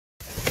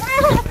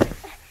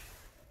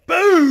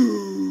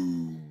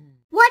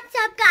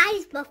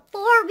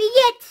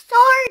get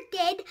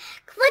started,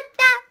 click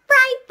that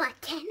right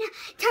button,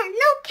 turn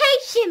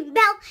notification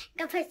bell,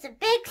 give us a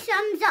big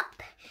thumbs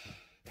up.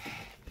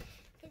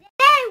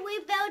 Today we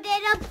built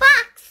a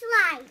box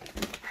slide.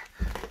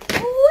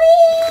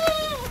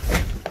 Whee!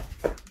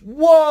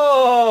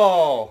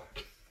 Whoa!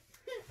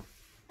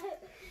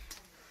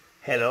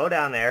 Hello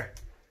down there.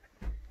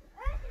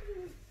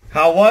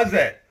 How was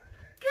it?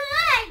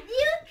 Good.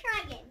 You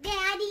try it,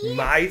 Daddy.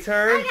 My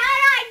turn? I got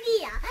an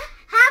idea.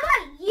 How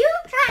about you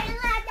try to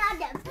land on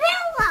the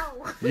pillow?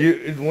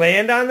 You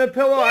land on the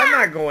pillow? Yeah. I'm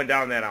not going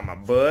down that on my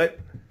butt.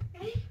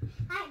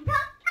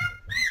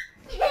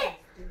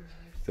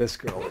 This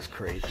girl is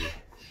crazy.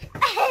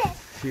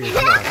 She's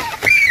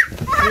nuts.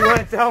 She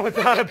went down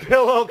without a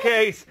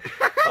pillowcase.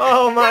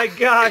 Oh my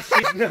gosh,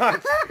 she's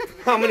nuts.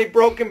 How many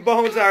broken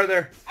bones are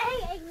there?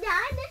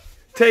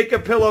 Take a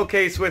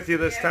pillowcase with you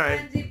this time.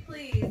 Kenzie,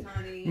 please,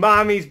 honey.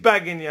 Mommy's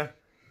begging you.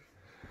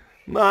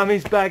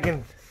 Mommy's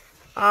begging.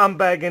 I'm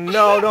begging.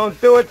 No, don't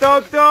do it.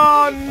 Don't do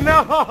it.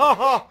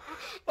 No.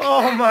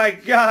 Oh my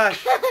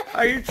gosh.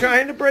 Are you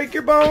trying to break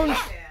your bones?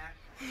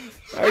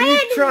 Are you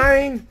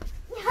trying?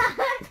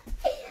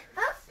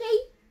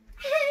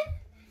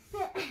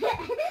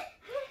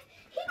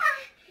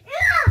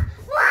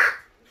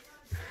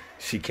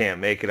 She can't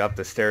make it up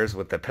the stairs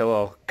with the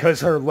pillow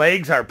because her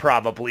legs are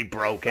probably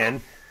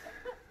broken.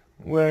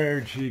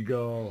 Where'd she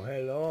go?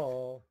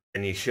 Hello.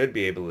 And you should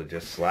be able to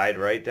just slide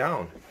right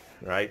down.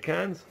 Right,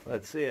 Kenz?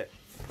 Let's see it.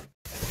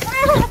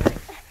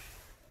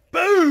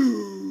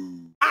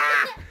 Boom!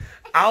 Ah!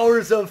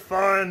 Hours of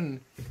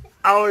fun.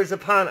 Hours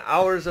upon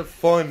hours of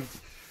fun.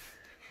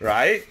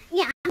 Right?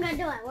 Yeah, I'm going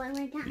to do it one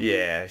more time.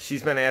 Yeah,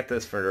 she's been at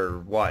this for,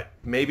 what,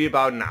 maybe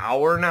about an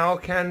hour now,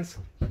 Kenz?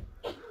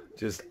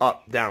 Just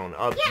up, down,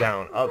 up,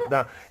 down, up,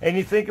 down. And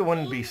you think it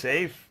wouldn't be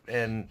safe,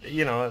 and,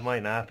 you know, it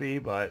might not be,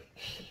 but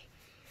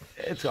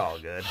it's all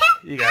good.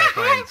 You got to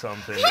find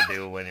something to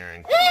do when you're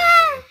in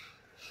quarantine.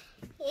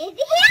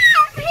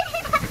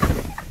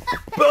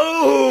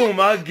 Boom!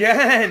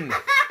 Again!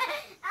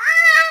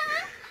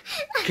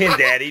 Can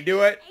Daddy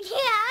do it?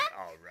 Yeah.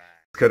 All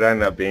right. Could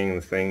end up being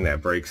the thing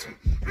that breaks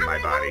my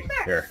body.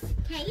 Here.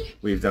 Okay.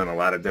 We've done a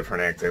lot of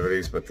different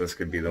activities, but this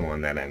could be the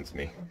one that ends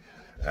me.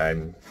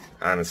 I'm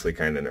honestly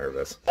kind of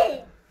nervous.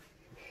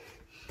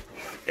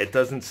 It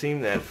doesn't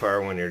seem that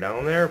far when you're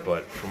down there,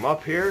 but from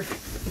up here,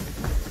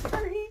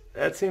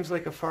 that seems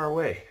like a far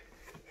way.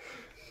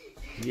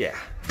 Yeah.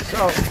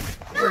 So,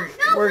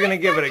 we're going to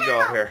give it a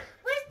go here.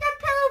 Where's the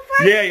pillow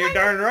first? Yeah, you're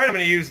darn right I'm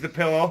going to use the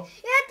pillow.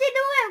 You have to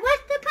do it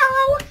with the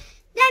pillow,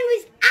 then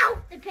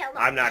without the pillow.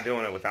 I'm not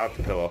doing it without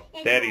the pillow.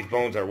 Daddy's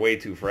bones are way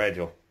too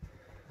fragile.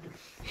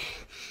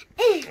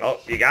 Oh,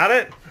 you got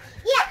it?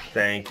 Yeah.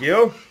 Thank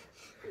you.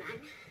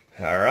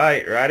 All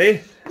right,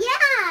 ready?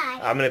 Yeah.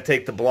 I'm going to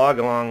take the blog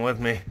along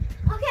with me.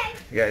 Okay.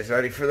 You guys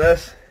ready for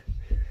this?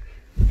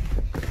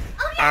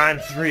 Okay. On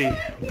 3.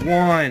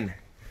 1,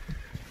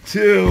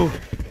 2,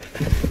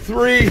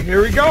 3.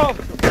 Here we go.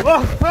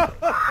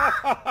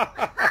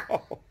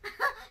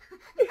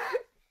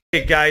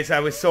 Hey guys, I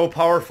was so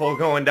powerful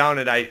going down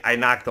it, I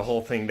knocked the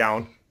whole thing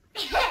down.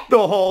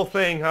 The whole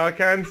thing, huh,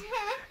 Ken?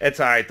 It's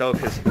all right, though,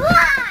 because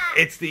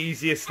it's the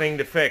easiest thing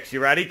to fix.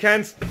 You ready,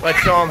 Ken? Let's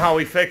show them how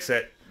we fix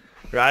it.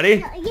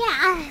 Ready?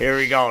 Yeah. Here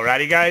we go.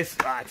 Ready, guys?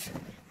 Watch.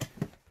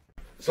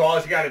 So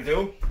all you got to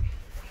do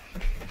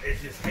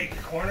is just take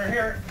the corner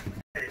here,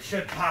 and it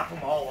should pop them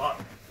all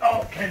up.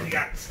 Oh, Kenzie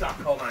got stuck.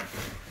 Hold on.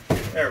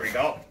 There we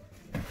go.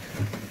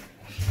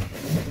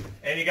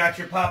 And you got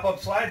your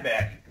pop-up slide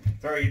back.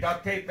 Throw your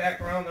duct tape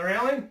back around the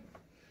railing,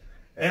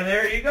 and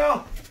there you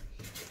go.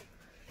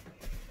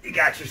 You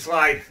got your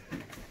slide.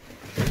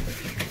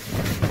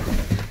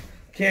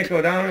 Can't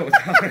go down it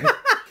without it.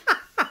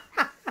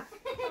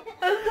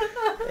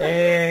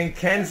 And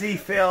Kenzie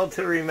failed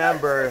to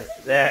remember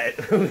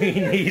that we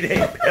need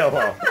a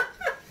pillow.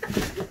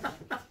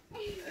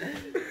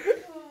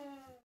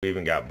 We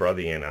even got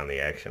Brothy in on the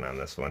action on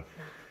this one.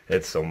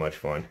 It's so much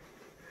fun.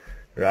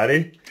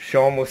 Ready?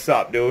 Show him what's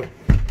up, dude.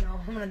 No,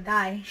 I'm gonna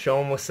die. Show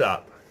him what's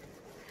up.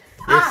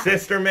 Your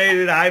sister made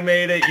it, I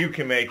made it, you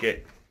can make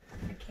it.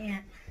 I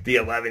can't. The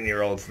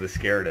 11-year-old's the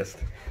scaredest.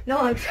 No,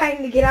 I'm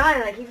trying to get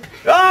on it. I keep...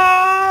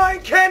 Oh,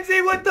 and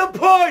Kenzie with the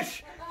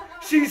push!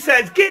 She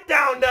says, get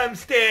down them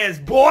stairs,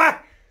 boy!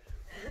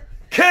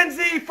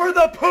 Kenzie for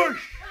the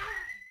push!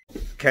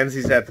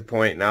 Kenzie's at the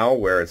point now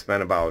where it's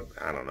been about,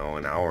 I don't know,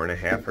 an hour and a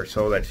half or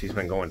so that she's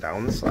been going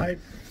down the slide.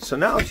 So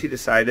now she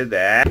decided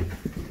that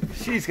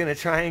she's going to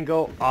try and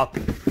go up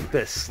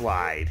the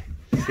slide.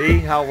 See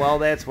how well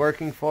that's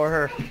working for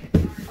her?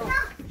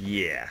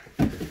 Yeah.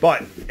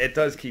 But it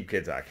does keep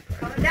kids occupied.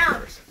 Calm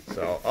down.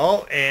 So,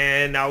 oh,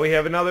 and now we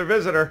have another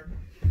visitor.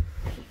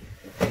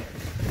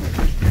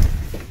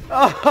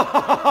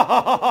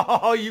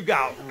 Oh, you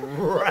got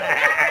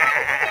wrecked.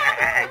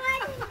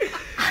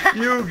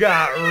 You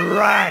got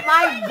wrecked.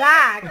 My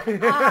back.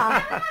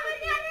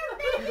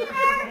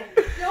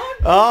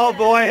 Oh,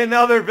 boy,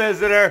 another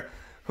visitor.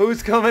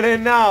 Who's coming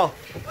in now?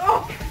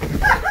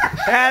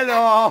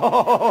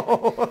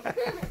 Hello.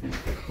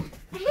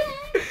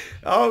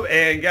 Oh,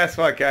 and guess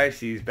what, guys?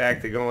 She's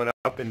back to going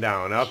up and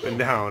down, up and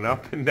down,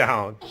 up and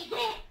down.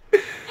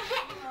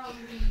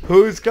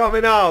 Who's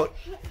coming out?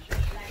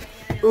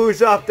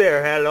 Who's up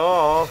there?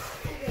 Hello.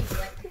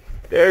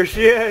 There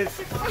she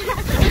is.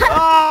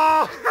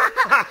 Oh!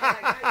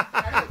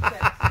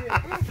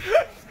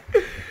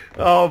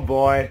 Oh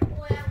boy.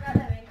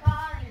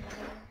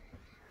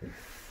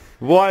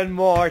 One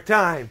more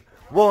time.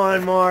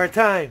 One more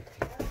time.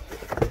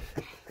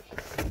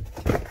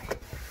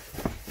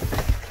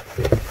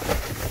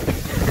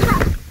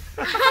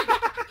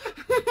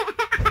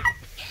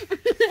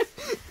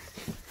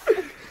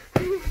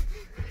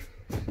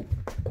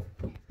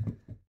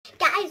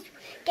 Guys,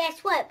 guess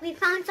what? We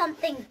found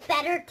something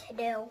better to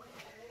do.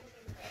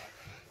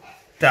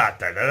 Da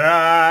da da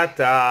da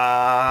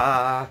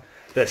da.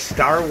 The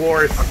Star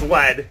Wars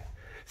sled.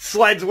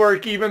 Sleds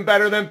work even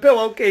better than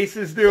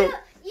pillowcases do.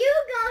 You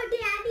go,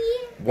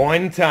 Daddy.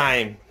 One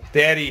time.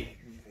 Daddy,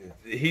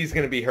 he's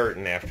going to be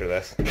hurting after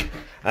this.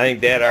 I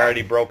think Dad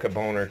already broke a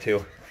bone or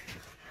two.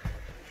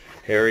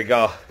 Here we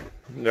go.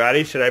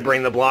 Ready? Should I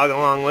bring the blog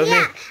along with me?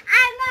 Yeah,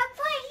 I'm going to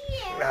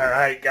put you. All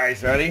right,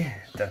 guys, ready?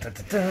 Da, da,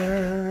 da,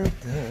 da, da.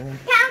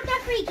 Count the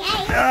free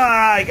game.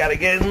 Ah, I got to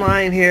get in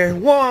line here.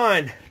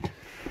 1,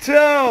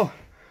 2,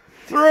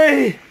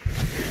 3.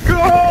 Go!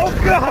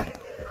 God!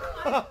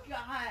 God.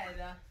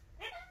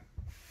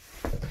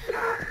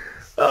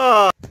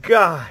 Oh,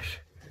 gosh.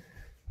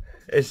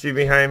 Is she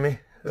behind me?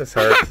 This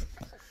hurts.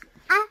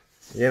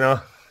 You know,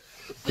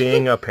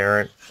 being a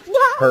parent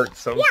hurts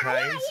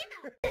sometimes.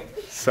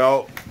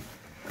 So,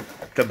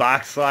 the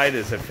box slide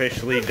is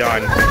officially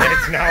done.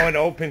 It's now an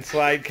open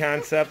slide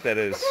concept that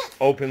is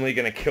openly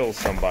going to kill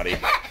somebody.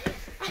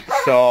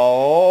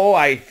 So,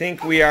 I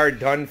think we are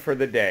done for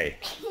the day.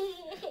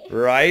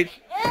 Right?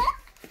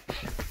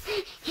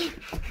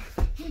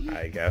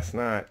 I guess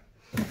not.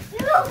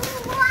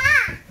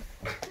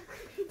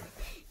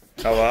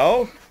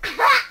 Hello?